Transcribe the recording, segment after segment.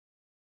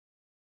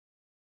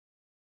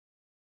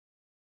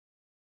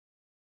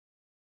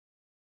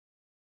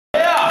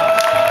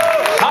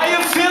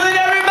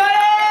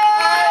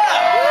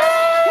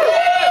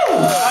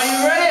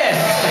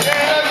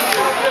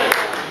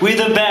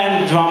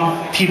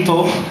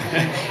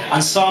DrumPIPO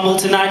Ensemble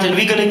tonight, and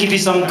we're gonna give you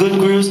some good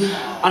grooves.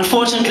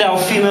 Unfortunately, our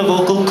female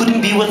vocal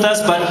couldn't be with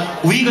us,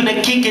 but we're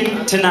gonna kick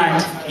it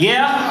tonight.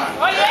 Yeah?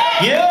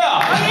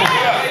 Yeah!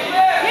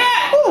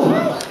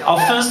 Yeah! Our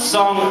first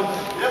song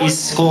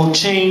is called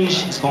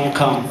Change Is Gonna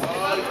Come.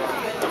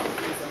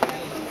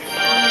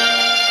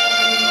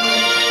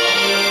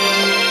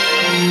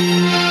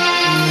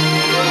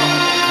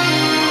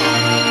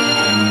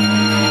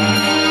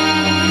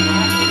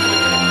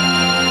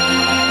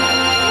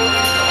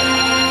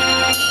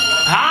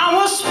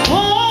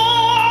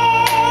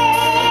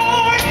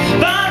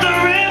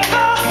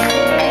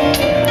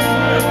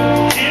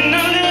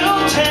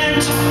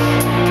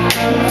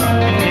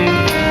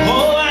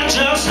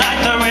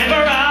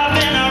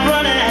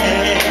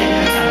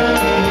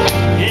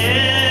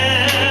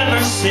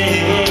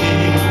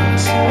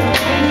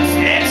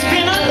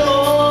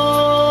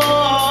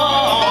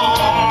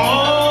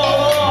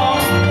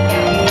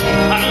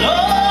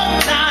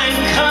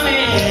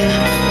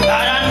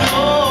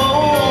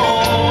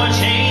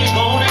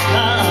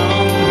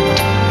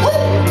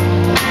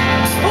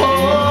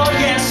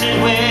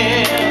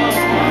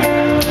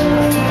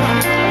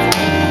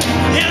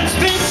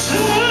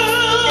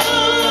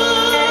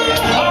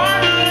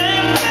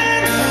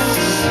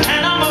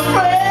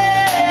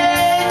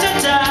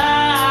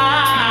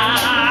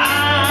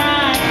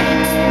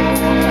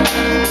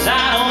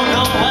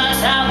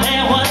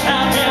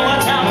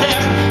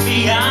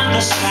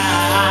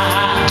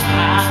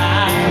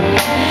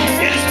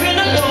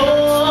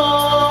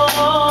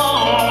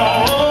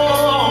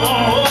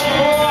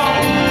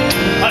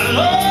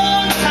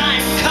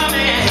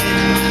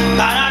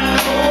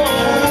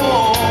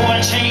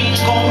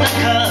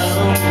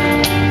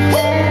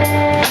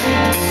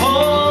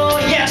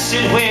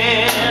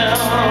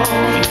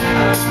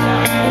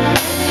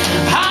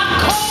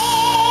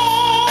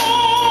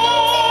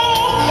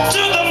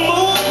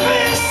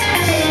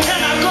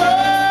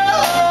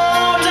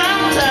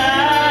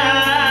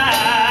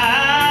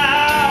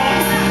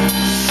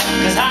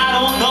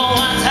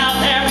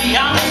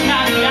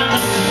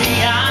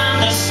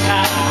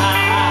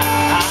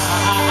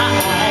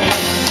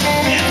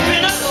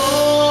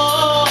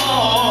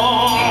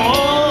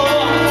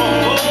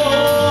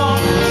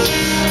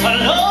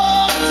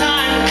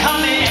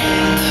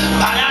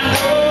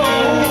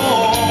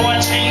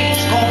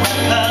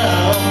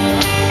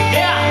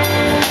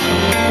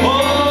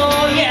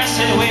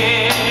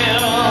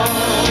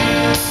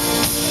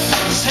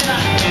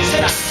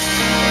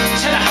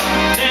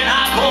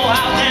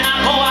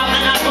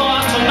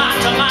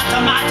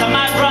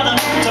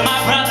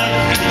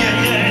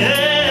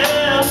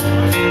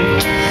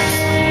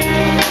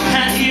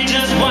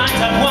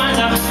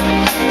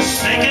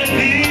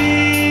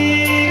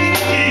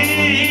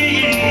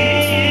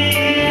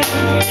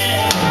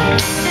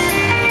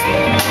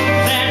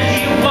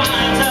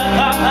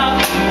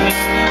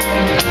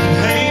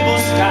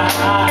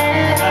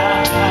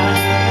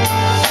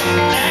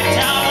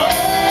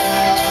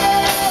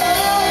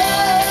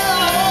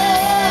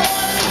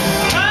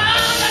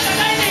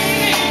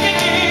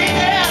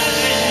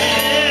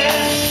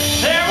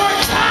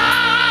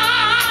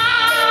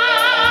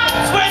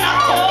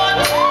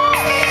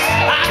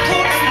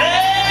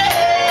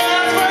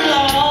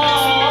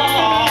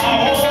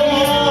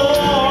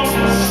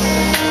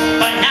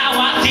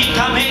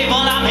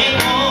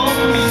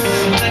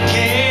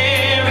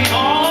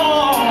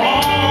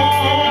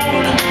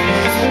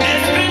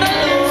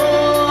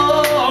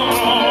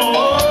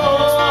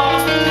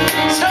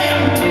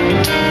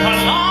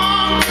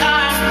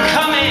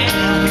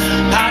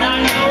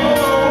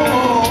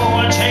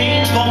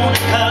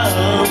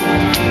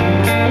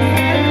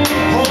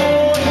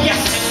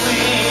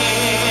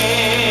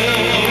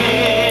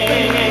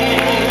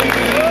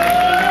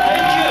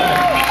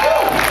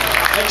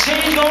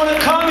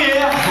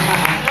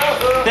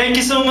 Thank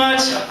you so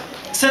much.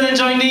 Still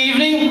enjoying the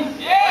evening?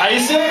 Yeah. Are you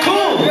still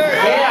cool?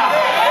 Yeah.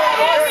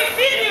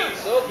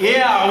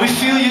 Yeah, we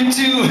feel you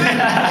too.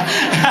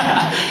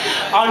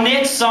 Our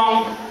next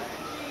song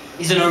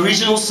is an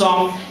original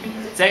song.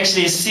 It's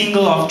actually a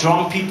single of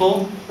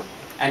DrumPIPO,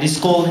 and it's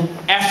called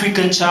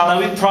African Child.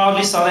 Are we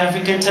proudly South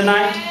African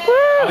tonight?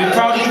 Are we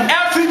proudly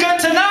African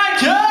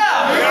tonight?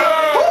 Yeah!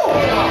 Woo!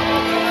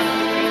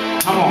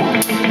 Come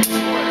on.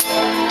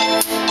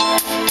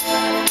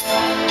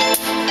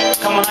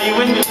 Come on, are you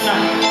with me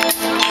tonight?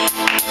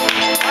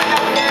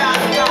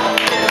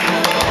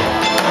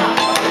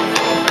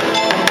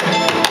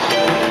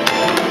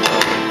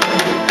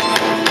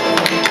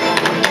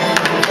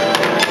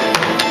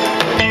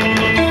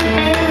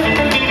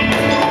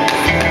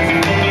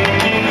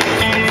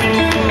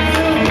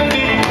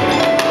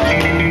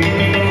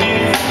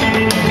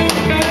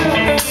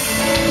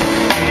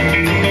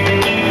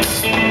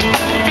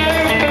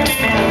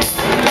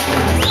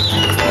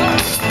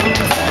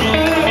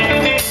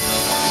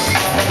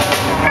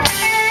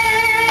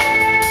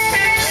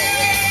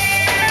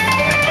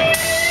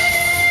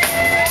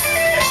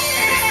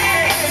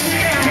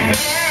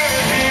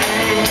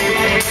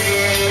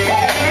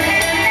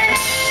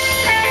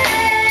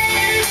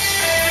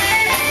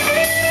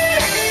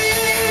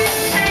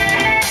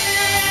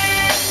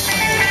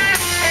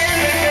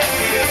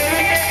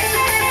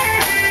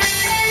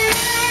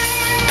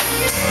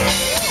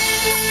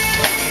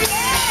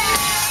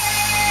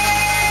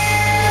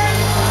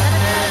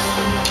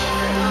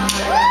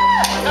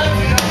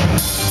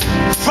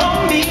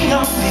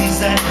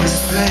 zombies at this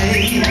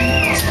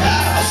place.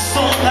 A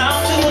soul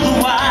out to the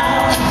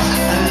wild.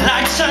 A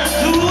light shines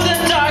through the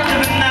dark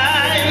of the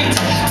night.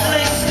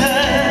 They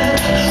said,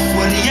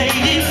 where the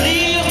 80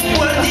 live,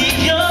 where the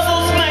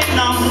others may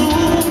not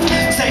move.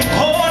 Say,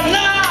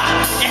 corner,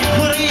 and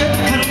what you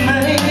could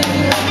make.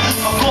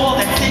 A call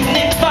that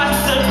signifies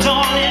the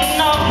dawning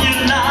of your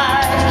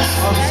light.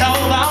 A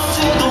soul out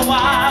to the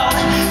wild.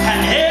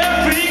 And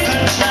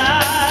African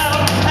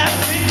child,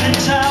 African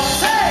child,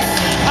 say,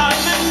 I'm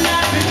an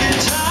African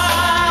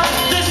child.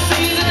 This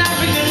is an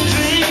African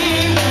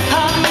dream.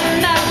 I'm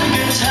an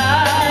African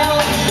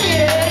child.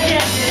 Yeah,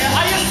 yeah, yeah.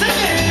 Are you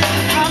singing?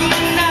 I'm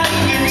an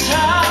African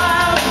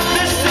child.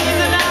 This is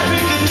an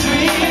African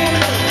dream.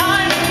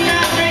 I'm an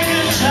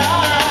African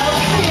child.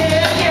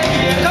 Yeah, yeah,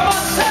 yeah. Come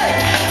on, say,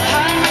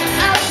 I'm an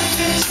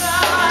African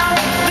child.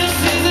 This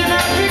is an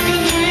African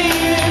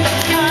dream.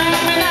 I'm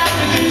an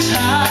African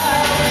child.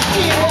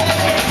 Yeah,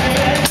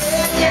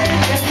 yeah, yeah.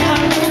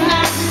 I'm an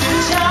African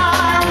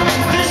child.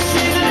 This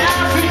is an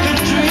African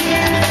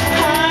dream.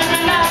 I'm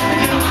an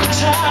African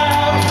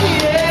child.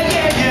 Yeah,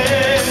 yeah,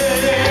 yeah.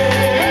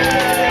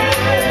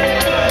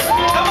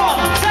 Come on,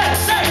 say,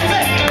 ba,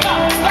 ba,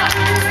 ba,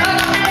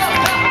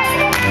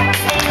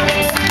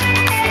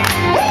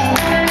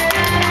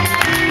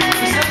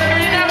 we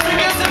celebrating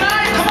Africa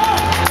tonight. Come on.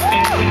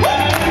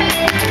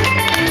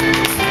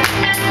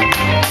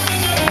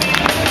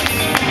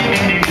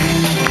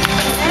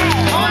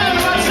 Come on,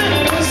 everybody,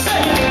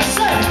 say,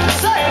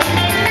 say.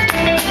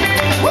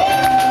 Woo!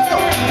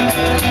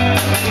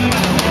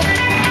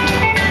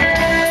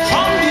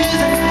 Zombies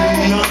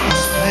and on the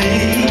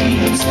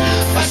space.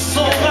 A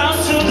soul out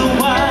to the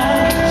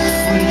wild.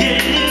 When the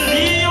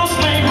leaves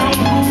may not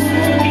move.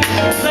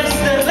 Bless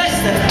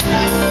them.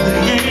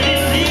 When the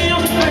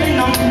leaves may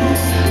not move.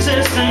 Say,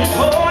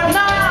 oh,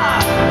 nah.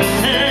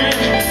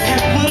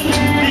 And would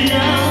be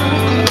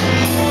young.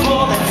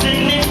 For that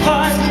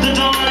signifies the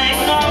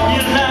dawning of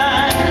your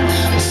life.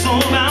 A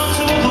soul out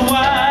to the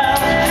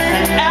wild.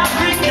 An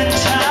African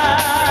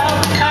child.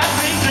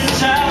 African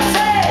child.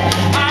 Say,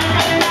 I'm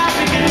an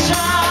African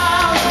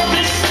child.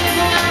 This is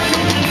an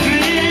African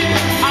dream.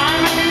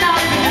 I'm an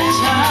African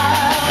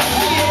child.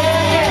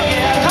 Yeah, yeah,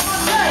 yeah. Come on,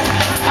 say,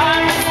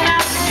 I'm an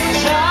African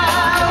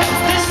child.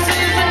 This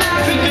is an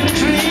African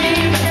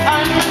dream.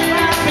 I'm an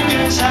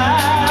African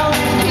child.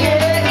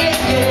 Yeah,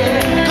 yeah,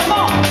 yeah. Come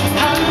on,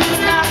 I'm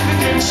an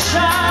African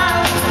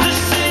child.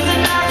 This is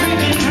an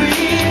African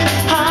dream.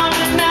 I'm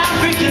an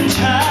African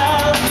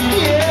child.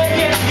 Yeah,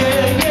 yeah,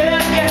 yeah,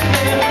 yeah, yeah,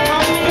 yeah.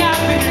 I'm an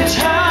African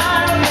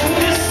child.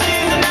 This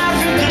is an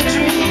African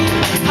dream.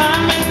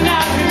 I'm an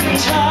African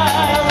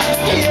child.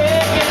 Yeah,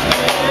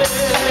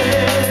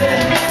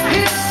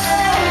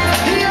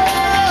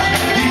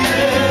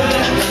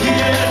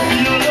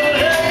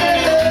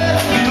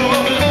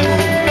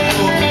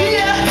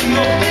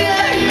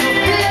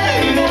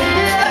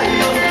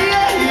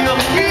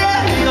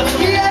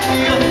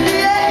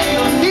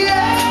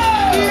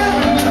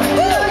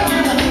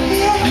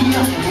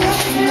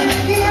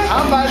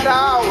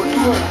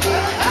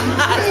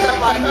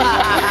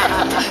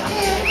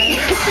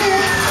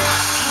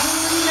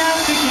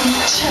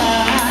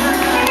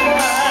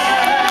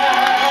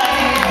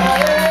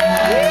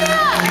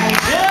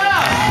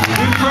 yeah,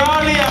 we're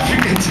proudly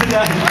African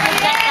tonight.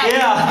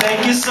 Yeah,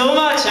 thank you so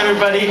much,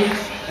 everybody.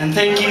 And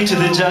thank you to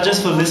the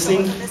judges for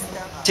listening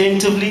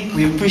attentively.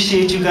 We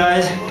appreciate you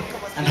guys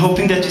and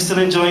hoping that you're still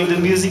enjoying the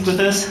music with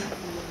us.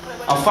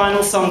 Our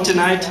final song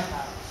tonight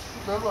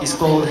is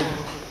called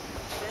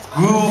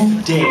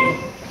Groove Day.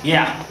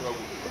 Yeah.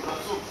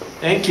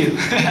 Thank you.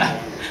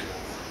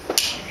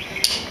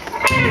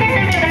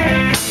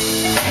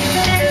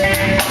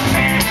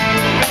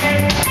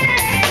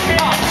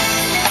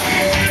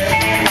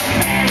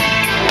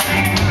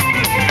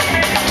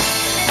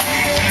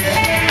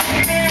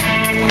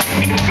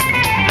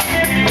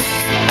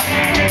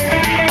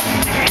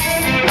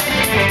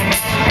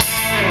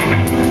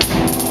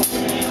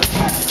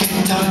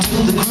 Get down to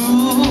the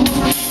groove.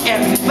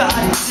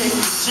 Everybody take a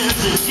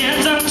chance and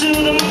dance onto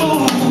the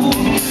move.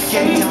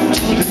 Get down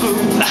to the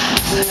groove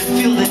and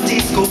feel the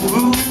disco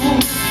groove.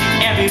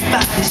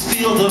 Everybody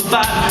feel the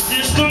vibe,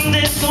 disco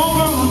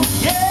groove.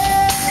 Yeah.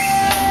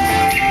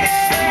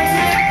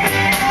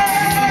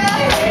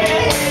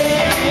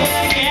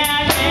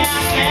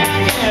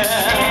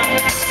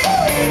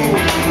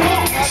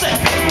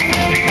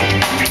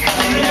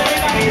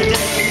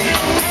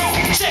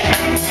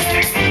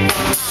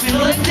 Feel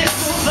the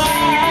disco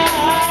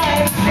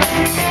vibe.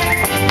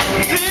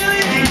 Feel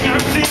it in your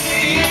feet.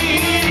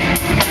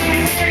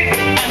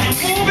 And you're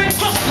moving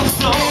across the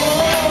floor.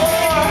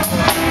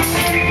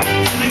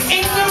 Feeling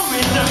in the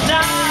rhythm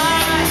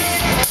die.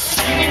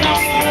 Singing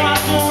all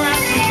around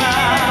the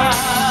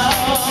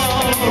mouth.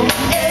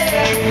 Yeah,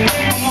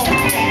 come on,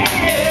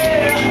 yeah,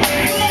 come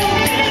on,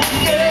 yeah.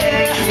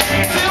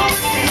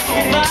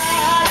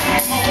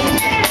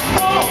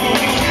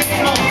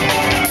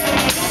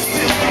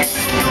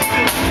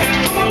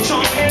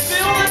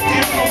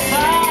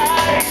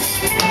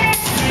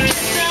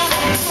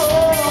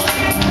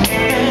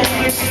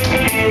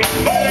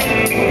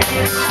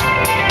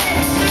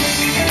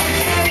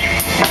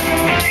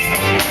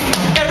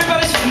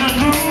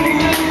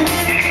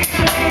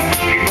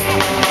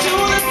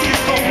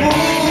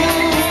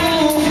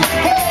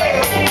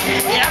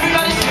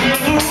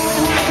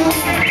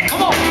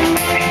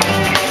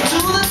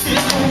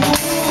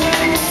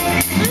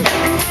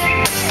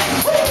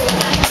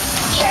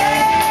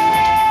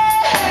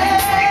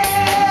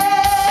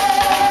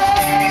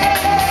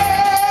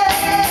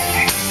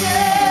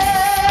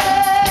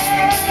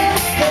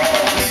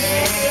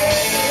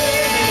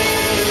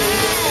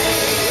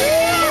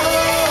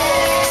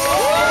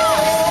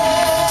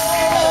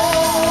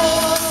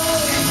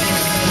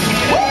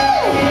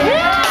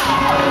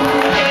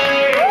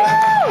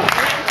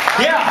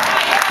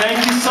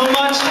 so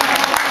much.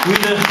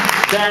 We're the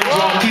band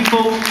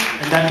DrumPIPO,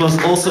 and that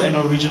was also an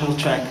original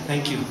track.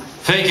 Thank you.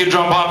 Thank you,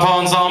 DrumPIPO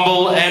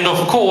Ensemble, and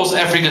of course,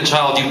 African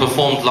Child, you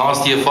performed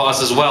last year for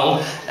us as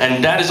well,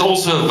 and that is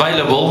also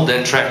available.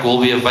 That track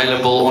will be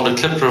available on the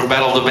Klipdrift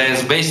Battle, the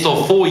band's best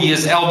of 4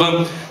 years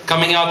album,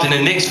 coming out in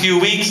the next few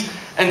weeks.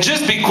 And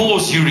just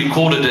because you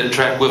recorded that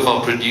track with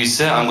our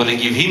producer, I'm going to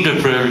give him the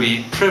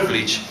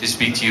privilege to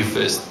speak to you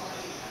first.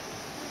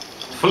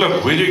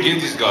 Philip, where do you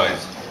get these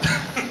guys?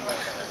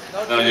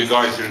 No, you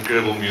guys are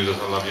incredible music.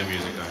 I love your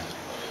music, guys.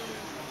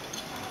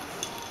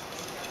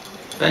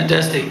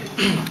 Fantastic.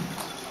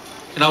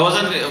 And I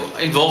wasn't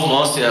involved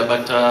last year,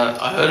 but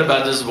I heard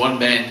about this one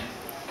band,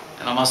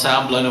 and I must say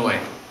I'm blown away.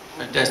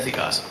 Fantastic,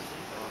 guys.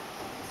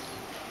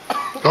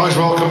 Guys,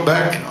 welcome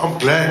back. I'm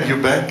glad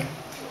you're back.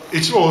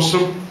 It's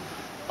awesome.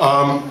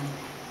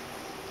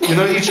 You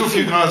know, each of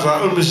you guys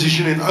are own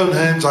musician in own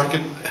hands. I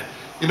can,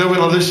 you know, when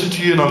I listen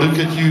to you and I look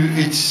at you,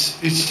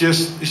 it's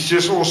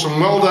just awesome.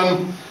 Well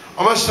done.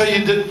 I must say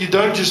you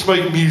don't just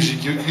make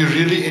music. You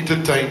really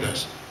entertain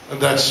us, and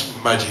that's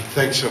magic.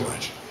 Thanks so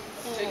much.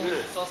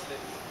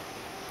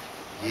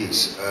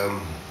 Yes,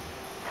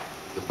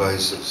 the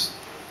bassist,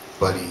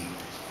 Buddy,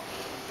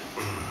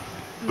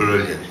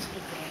 brilliant.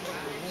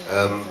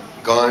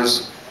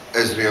 Guys,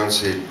 as Leon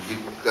said, you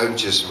don't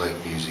just make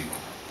music,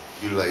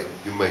 you make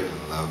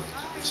love to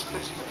this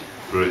music.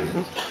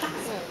 Brilliant.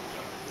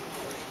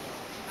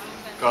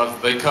 Guys,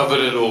 they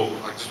covered it all.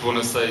 I just want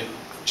to say,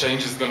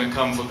 change is going to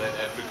come for that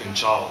African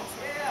child.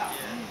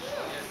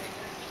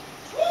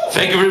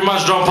 Thank you very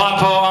much,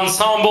 DrumPIPO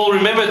Ensemble.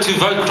 Remember to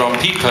vote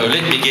DrumPIPO.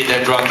 Let me get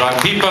that right,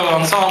 DrumPIPO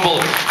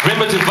Ensemble.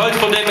 Remember to vote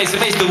for them.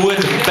 SMS the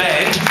word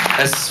band,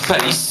 a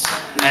space,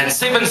 and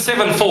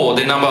 774.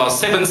 The number is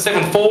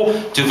 774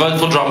 to vote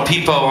for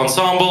DrumPIPO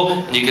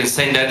Ensemble. And you can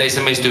send that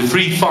SMS to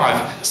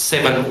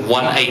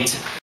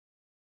 35718.